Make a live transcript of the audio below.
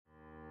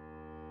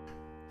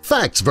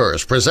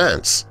FactsVerse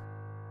presents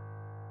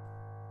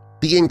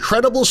The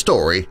Incredible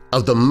Story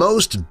of the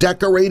Most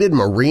Decorated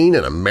Marine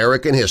in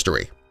American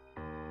History.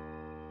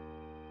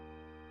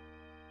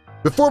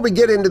 Before we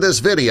get into this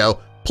video,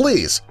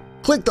 please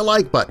click the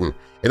like button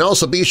and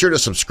also be sure to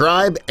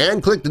subscribe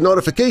and click the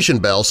notification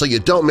bell so you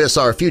don't miss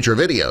our future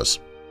videos.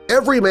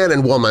 Every man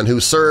and woman who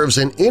serves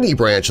in any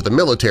branch of the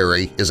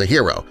military is a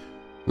hero.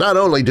 Not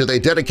only do they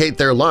dedicate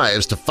their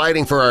lives to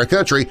fighting for our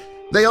country,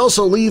 they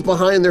also leave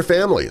behind their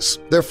families,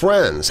 their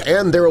friends,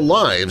 and their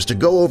lives to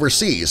go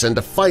overseas and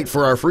to fight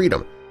for our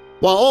freedom.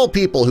 While all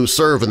people who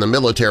serve in the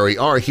military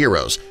are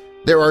heroes,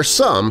 there are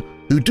some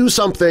who do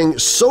something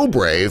so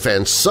brave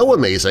and so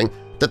amazing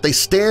that they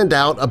stand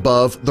out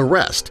above the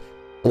rest.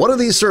 One of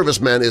these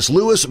servicemen is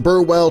Lewis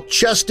Burwell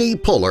Chesty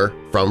Puller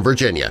from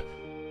Virginia.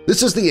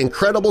 This is the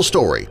incredible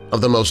story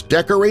of the most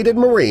decorated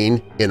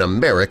Marine in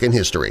American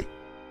history.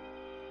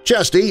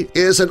 Chesty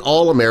is an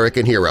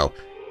all-American hero.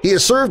 He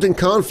has served in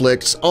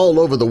conflicts all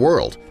over the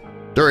world.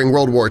 During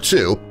World War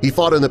II, he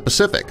fought in the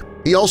Pacific.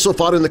 He also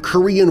fought in the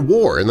Korean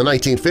War in the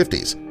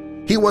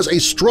 1950s. He was a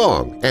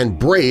strong and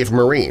brave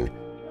Marine.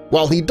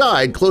 While he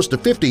died close to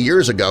 50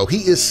 years ago, he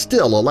is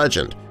still a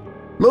legend.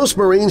 Most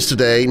Marines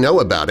today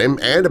know about him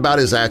and about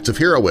his acts of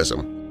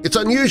heroism. It's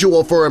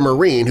unusual for a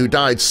Marine who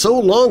died so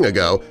long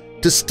ago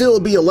to still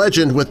be a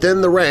legend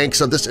within the ranks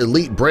of this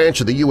elite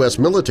branch of the U.S.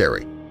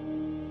 military.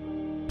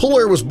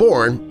 Puller was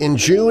born in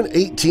June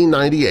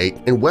 1898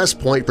 in West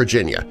Point,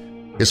 Virginia.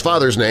 His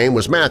father's name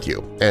was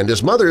Matthew, and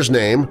his mother's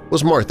name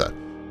was Martha.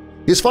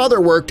 His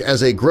father worked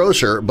as a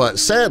grocer, but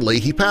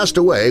sadly he passed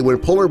away when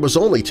Puller was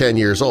only 10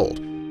 years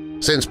old.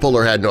 Since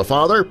Puller had no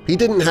father, he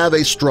didn't have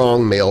a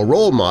strong male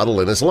role model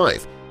in his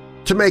life.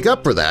 To make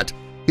up for that,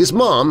 his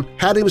mom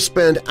had him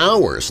spend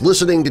hours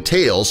listening to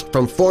tales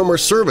from former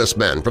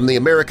servicemen from the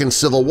American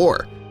Civil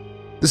War.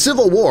 The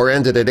Civil War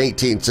ended in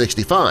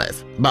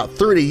 1865, about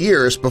 30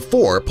 years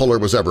before Puller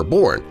was ever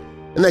born,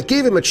 and that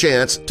gave him a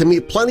chance to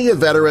meet plenty of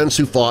veterans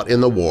who fought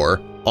in the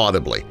war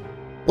audibly.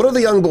 One of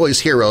the young boy's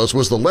heroes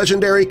was the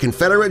legendary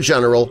Confederate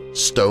General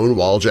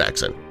Stonewall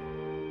Jackson.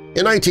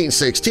 In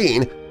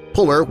 1916,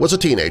 Puller was a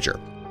teenager.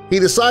 He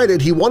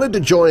decided he wanted to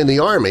join the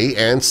Army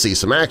and see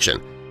some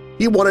action.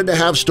 He wanted to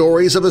have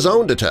stories of his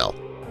own to tell.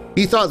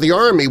 He thought the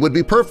Army would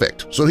be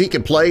perfect so he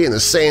could play in the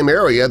same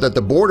area that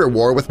the border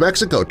war with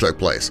Mexico took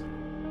place.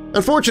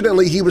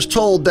 Unfortunately, he was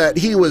told that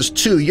he was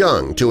too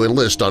young to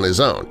enlist on his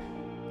own.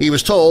 He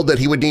was told that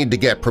he would need to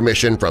get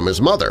permission from his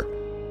mother.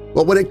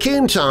 But when it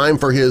came time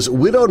for his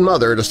widowed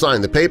mother to sign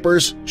the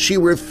papers, she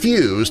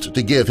refused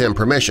to give him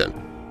permission.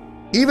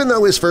 Even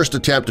though his first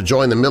attempt to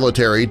join the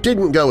military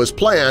didn't go as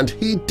planned,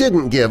 he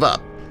didn't give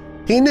up.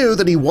 He knew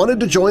that he wanted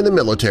to join the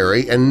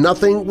military and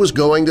nothing was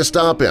going to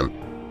stop him.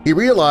 He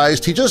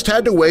realized he just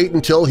had to wait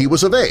until he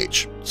was of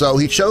age, so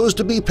he chose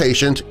to be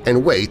patient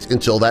and wait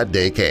until that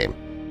day came.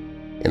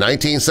 In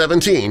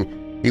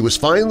 1917, he was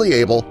finally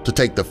able to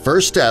take the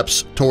first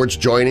steps towards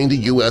joining the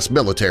U.S.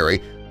 military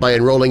by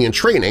enrolling in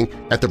training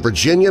at the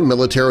Virginia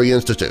Military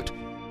Institute.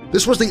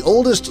 This was the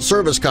oldest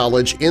service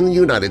college in the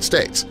United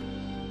States.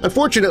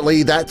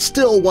 Unfortunately, that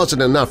still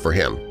wasn't enough for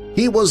him.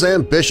 He was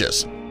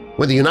ambitious.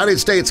 When the United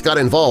States got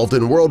involved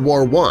in World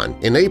War I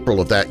in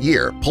April of that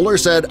year, Puller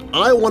said,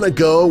 "I want to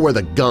go where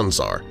the guns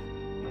are."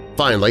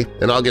 Finally,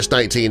 in August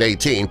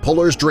 1918,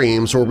 Puller's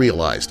dreams were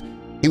realized.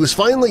 He was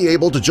finally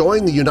able to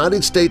join the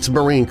United States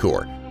Marine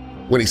Corps.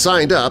 When he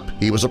signed up,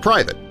 he was a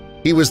private.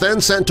 He was then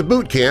sent to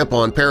boot camp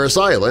on Parris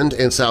Island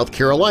in South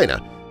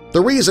Carolina. The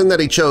reason that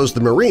he chose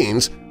the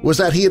Marines was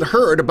that he had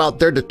heard about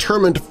their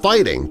determined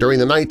fighting during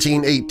the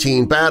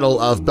 1918 Battle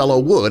of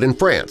Belleau Wood in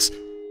France.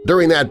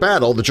 During that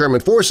battle, the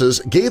German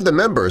forces gave the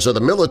members of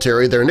the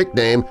military their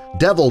nickname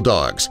Devil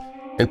Dogs,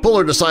 and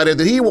Puller decided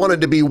that he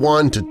wanted to be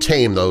one to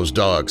tame those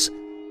dogs.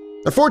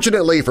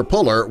 Unfortunately for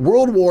Puller,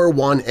 World War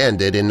I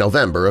ended in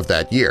November of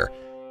that year.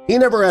 He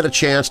never had a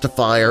chance to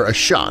fire a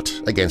shot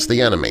against the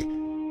enemy.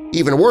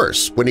 Even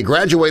worse, when he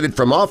graduated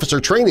from officer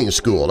training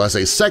school as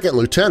a second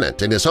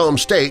lieutenant in his home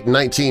state in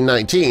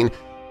 1919,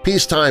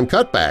 peacetime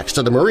cutbacks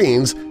to the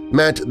Marines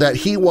meant that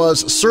he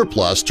was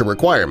surplus to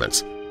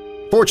requirements.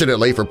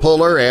 Fortunately for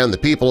Puller and the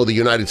people of the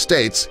United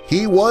States,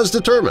 he was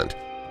determined.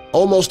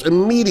 Almost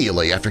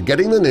immediately after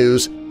getting the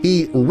news,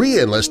 he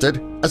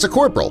re-enlisted as a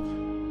corporal.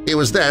 It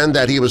was then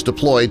that he was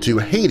deployed to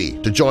Haiti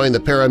to join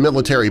the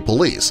paramilitary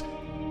police.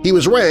 He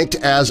was ranked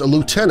as a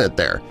lieutenant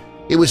there.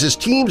 It was his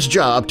team's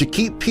job to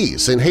keep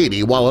peace in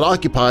Haiti while it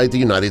occupied the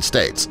United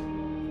States.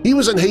 He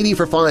was in Haiti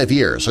for 5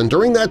 years, and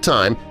during that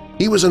time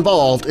he was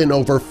involved in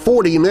over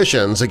 40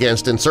 missions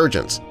against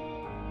insurgents.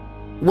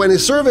 When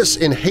his service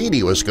in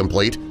Haiti was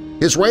complete,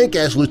 his rank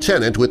as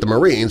lieutenant with the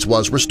Marines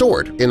was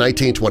restored in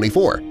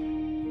 1924.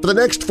 For the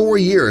next 4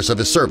 years of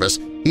his service,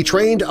 he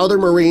trained other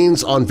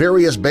Marines on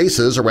various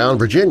bases around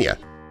Virginia.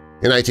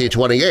 In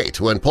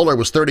 1928, when Puller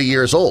was 30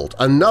 years old,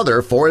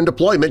 another foreign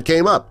deployment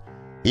came up.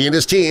 He and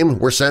his team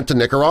were sent to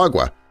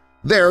Nicaragua.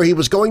 There he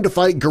was going to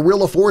fight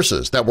guerrilla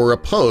forces that were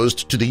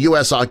opposed to the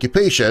U.S.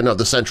 occupation of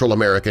the Central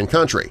American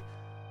country.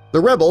 The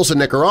rebels in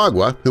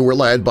Nicaragua, who were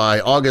led by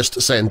August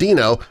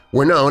Sandino,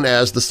 were known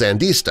as the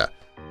Sandista.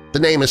 The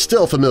name is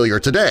still familiar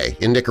today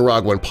in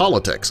Nicaraguan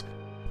politics.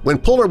 When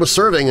Puller was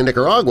serving in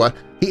Nicaragua,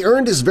 he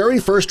earned his very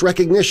first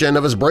recognition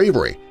of his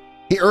bravery.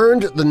 He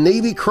earned the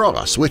Navy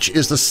Cross, which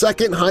is the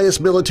second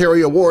highest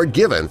military award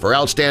given for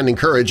outstanding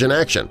courage in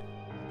action.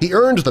 He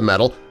earned the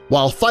medal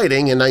while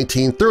fighting in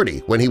 1930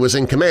 when he was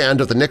in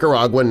command of the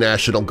Nicaraguan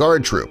National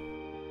Guard Troop.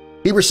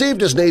 He received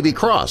his Navy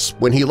Cross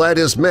when he led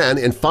his men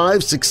in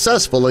 5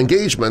 successful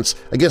engagements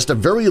against a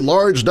very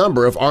large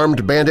number of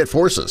armed bandit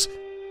forces.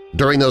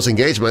 During those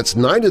engagements,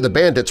 9 of the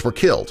bandits were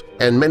killed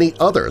and many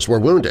others were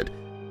wounded.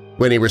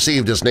 When he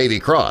received his Navy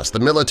Cross, the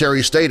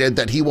military stated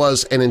that he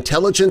was an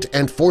intelligent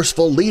and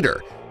forceful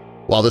leader.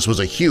 While this was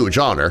a huge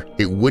honor,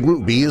 it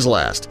wouldn't be his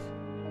last.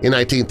 In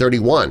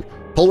 1931,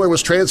 Puller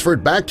was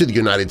transferred back to the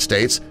United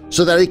States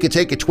so that he could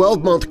take a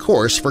 12-month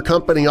course for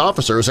company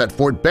officers at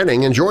Fort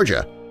Benning in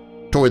Georgia.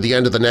 Toward the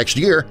end of the next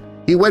year,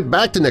 he went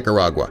back to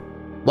Nicaragua.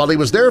 While he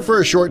was there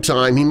for a short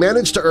time, he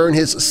managed to earn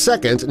his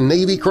second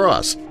Navy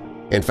Cross.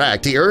 In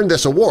fact, he earned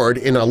this award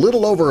in a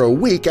little over a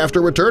week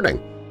after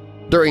returning.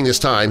 During this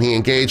time, he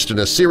engaged in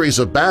a series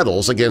of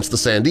battles against the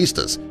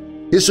Sandistas.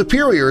 His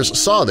superiors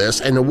saw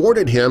this and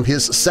awarded him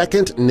his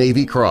second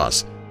Navy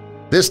Cross.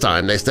 This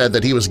time they said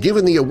that he was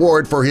given the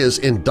award for his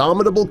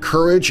indomitable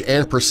courage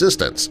and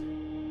persistence.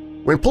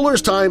 When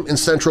Puller's time in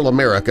Central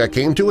America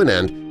came to an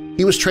end,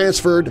 he was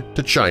transferred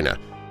to China,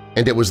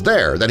 and it was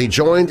there that he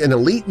joined an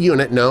elite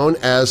unit known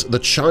as the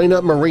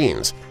China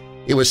Marines.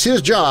 It was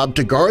his job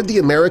to guard the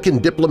American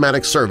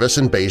diplomatic service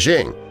in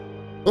Beijing.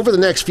 Over the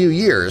next few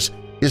years,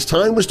 his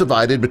time was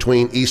divided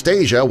between East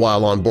Asia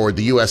while on board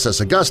the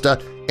USS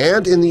Augusta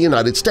and in the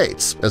United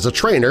States as a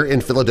trainer in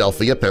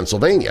Philadelphia,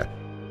 Pennsylvania.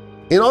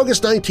 In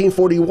August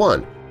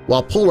 1941,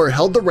 while Puller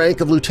held the rank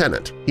of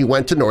lieutenant, he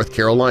went to North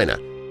Carolina.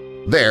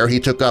 There he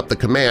took up the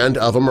command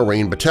of a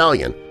Marine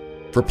battalion.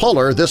 For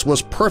Puller, this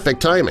was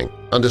perfect timing.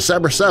 On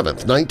December 7,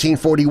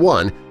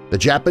 1941, the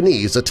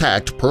Japanese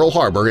attacked Pearl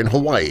Harbor in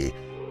Hawaii,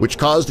 which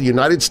caused the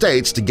United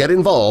States to get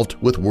involved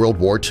with World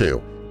War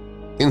II.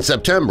 In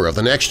September of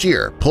the next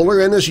year,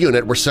 Puller and his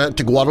unit were sent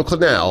to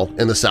Guadalcanal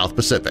in the South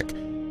Pacific.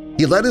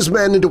 He led his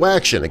men into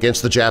action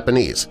against the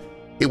Japanese.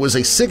 It was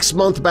a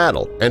 6-month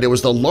battle, and it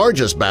was the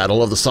largest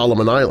battle of the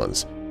Solomon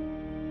Islands.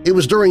 It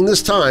was during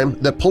this time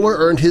that Puller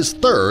earned his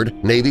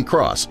third Navy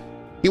Cross.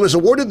 He was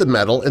awarded the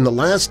medal in the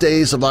last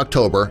days of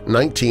October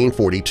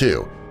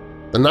 1942.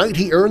 The night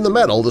he earned the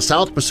medal, the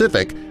South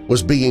Pacific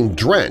was being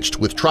drenched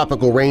with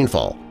tropical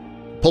rainfall.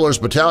 Puller's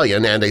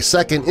battalion and a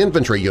 2nd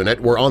Infantry unit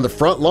were on the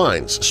front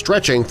lines,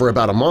 stretching for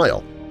about a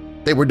mile.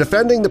 They were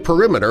defending the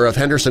perimeter of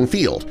Henderson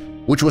Field,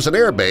 which was an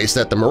air base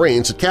that the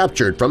Marines had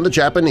captured from the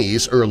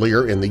Japanese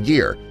earlier in the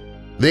year.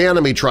 The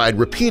enemy tried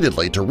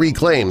repeatedly to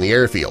reclaim the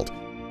airfield.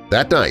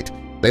 That night,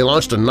 they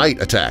launched a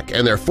night attack,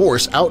 and their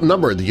force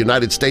outnumbered the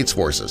United States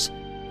forces.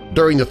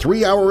 During the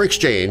 3-hour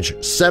exchange,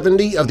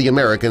 70 of the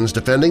Americans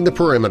defending the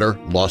perimeter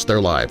lost their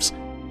lives.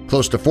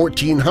 Close to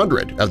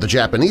 1,400 of the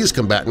Japanese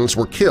combatants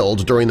were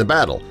killed during the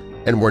battle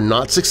and were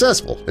not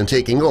successful in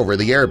taking over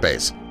the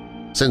airbase.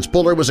 Since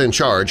Puller was in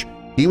charge,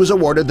 he was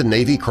awarded the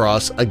Navy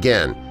Cross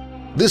again.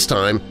 This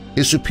time,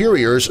 his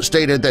superiors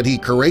stated that he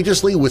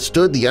courageously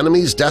withstood the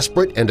enemy's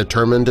desperate and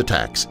determined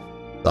attacks.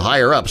 The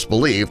higher-ups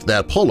believed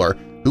that Puller,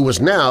 who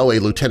was now a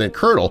lieutenant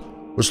colonel,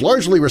 was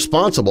largely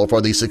responsible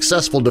for the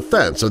successful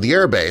defense of the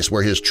airbase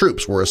where his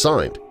troops were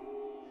assigned.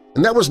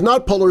 And that was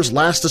not Puller's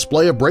last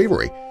display of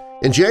bravery.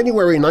 In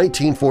January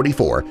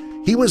 1944,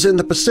 he was in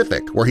the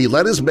Pacific where he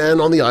led his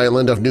men on the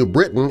island of New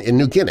Britain in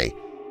New Guinea.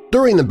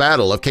 During the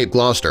Battle of Cape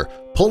Gloucester,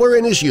 Puller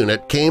and his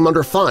unit came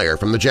under fire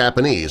from the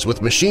Japanese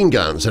with machine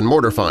guns and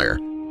mortar fire.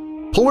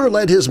 Puller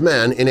led his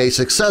men in a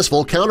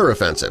successful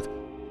counteroffensive.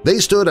 They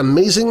stood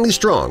amazingly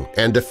strong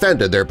and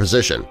defended their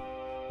position.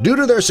 Due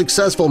to their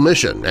successful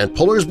mission and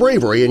Puller's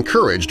bravery and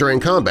courage during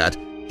combat,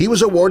 he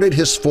was awarded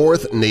his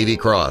 4th Navy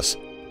Cross.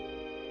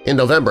 In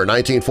November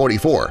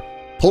 1944,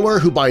 Puller,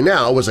 who by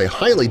now was a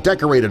highly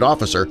decorated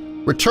officer,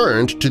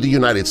 returned to the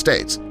United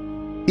States.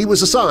 He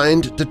was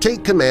assigned to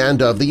take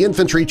command of the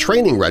Infantry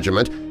Training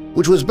Regiment,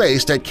 which was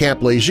based at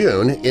Camp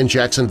Lejeune in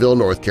Jacksonville,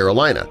 North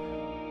Carolina.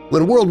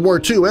 When World War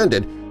II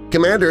ended,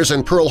 commanders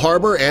in Pearl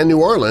Harbor and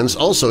New Orleans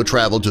also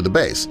traveled to the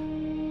base.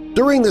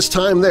 During this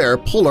time there,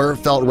 Puller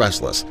felt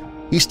restless.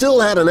 He still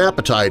had an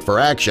appetite for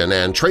action,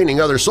 and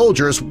training other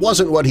soldiers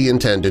wasn't what he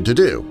intended to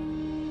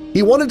do.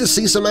 He wanted to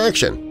see some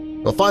action.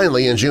 Well,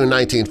 finally, in June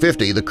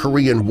 1950, the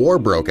Korean War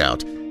broke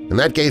out, and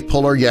that gave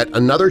Puller yet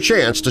another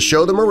chance to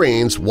show the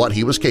Marines what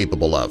he was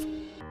capable of.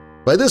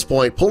 By this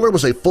point, Puller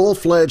was a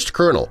full-fledged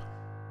colonel.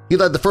 He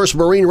led the 1st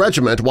Marine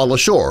Regiment while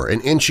ashore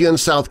in Incheon,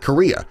 South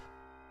Korea.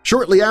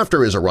 Shortly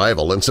after his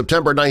arrival in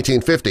September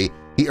 1950,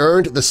 he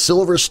earned the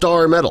Silver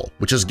Star Medal,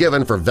 which is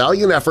given for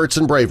valiant efforts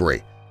and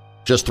bravery.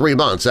 Just 3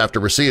 months after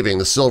receiving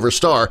the Silver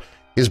Star,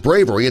 his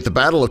bravery at the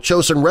Battle of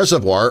Chosin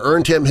Reservoir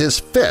earned him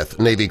his 5th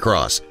Navy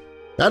Cross.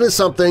 That is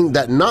something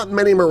that not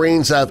many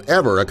Marines have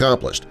ever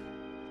accomplished.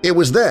 It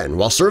was then,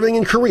 while serving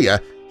in Korea,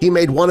 he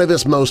made one of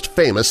his most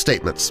famous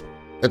statements.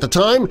 At the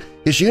time,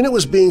 his unit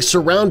was being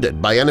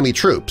surrounded by enemy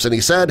troops, and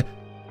he said,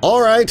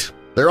 "All right,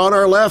 they're on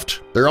our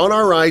left, they're on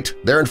our right,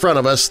 they're in front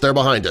of us, they're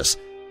behind us.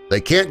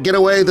 They can't get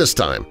away this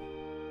time."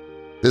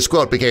 This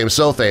quote became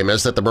so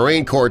famous that the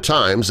Marine Corps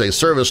Times, a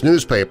service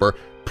newspaper,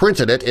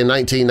 printed it in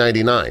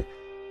 1999.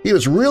 He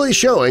was really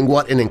showing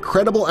what an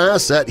incredible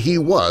asset he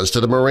was to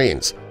the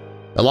Marines.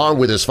 Along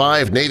with his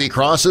 5 Navy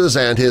Crosses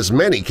and his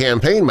many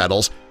campaign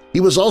medals,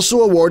 he was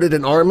also awarded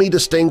an Army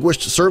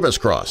Distinguished Service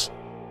Cross.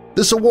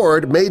 This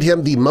award made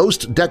him the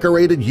most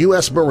decorated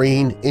U.S.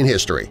 Marine in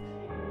history.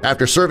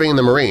 After serving in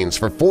the Marines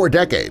for 4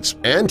 decades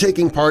and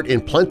taking part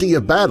in plenty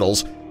of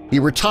battles, he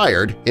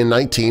retired in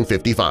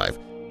 1955.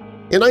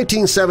 In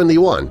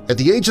 1971, at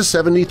the age of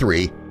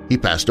 73, he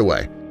passed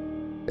away.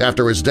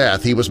 After his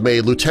death, he was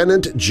made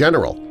Lieutenant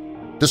General.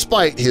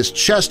 Despite his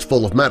chest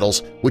full of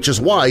medals, which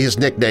is why his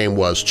nickname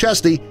was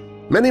Chesty,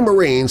 many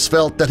Marines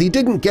felt that he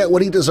didn't get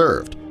what he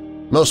deserved.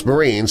 Most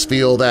Marines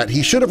feel that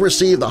he should have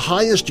received the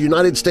highest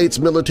United States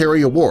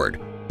military award,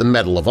 the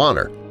Medal of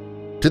Honor.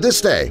 To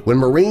this day, when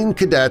Marine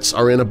cadets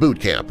are in a boot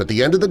camp, at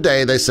the end of the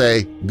day they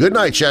say, "Good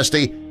night,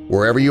 Chesty,"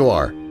 wherever you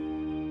are.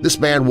 This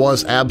man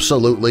was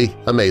absolutely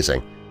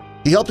amazing.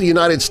 He helped the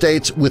United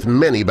States with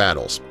many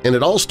battles, and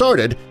it all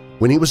started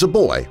when he was a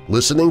boy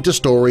listening to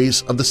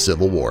stories of the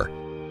Civil War.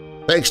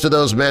 Thanks to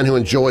those men who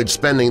enjoyed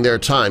spending their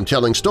time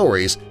telling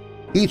stories,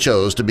 he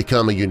chose to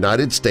become a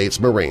United States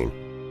Marine.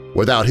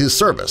 Without his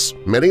service,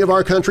 many of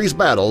our country's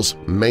battles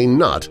may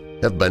not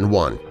have been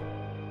won.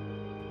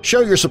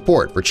 Show your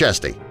support for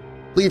Chesty.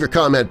 Leave your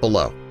comment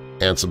below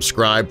and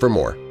subscribe for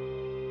more.